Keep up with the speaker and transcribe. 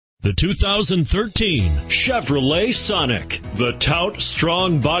The 2013 Chevrolet Sonic. The tout,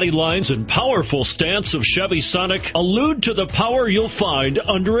 strong body lines, and powerful stance of Chevy Sonic allude to the power you'll find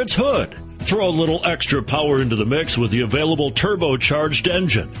under its hood. Throw a little extra power into the mix with the available turbocharged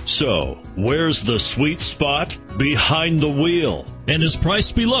engine. So, where's the sweet spot? Behind the wheel. And is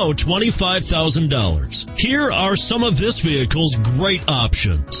priced below $25,000. Here are some of this vehicle's great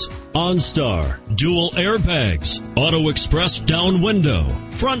options: OnStar, dual airbags, auto express down window,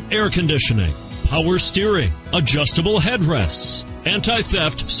 front air conditioning, power steering, adjustable headrests,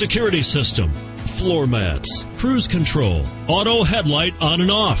 anti-theft security system, floor mats, cruise control, auto headlight on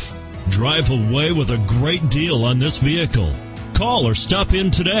and off. Drive away with a great deal on this vehicle. Call or stop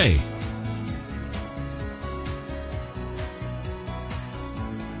in today.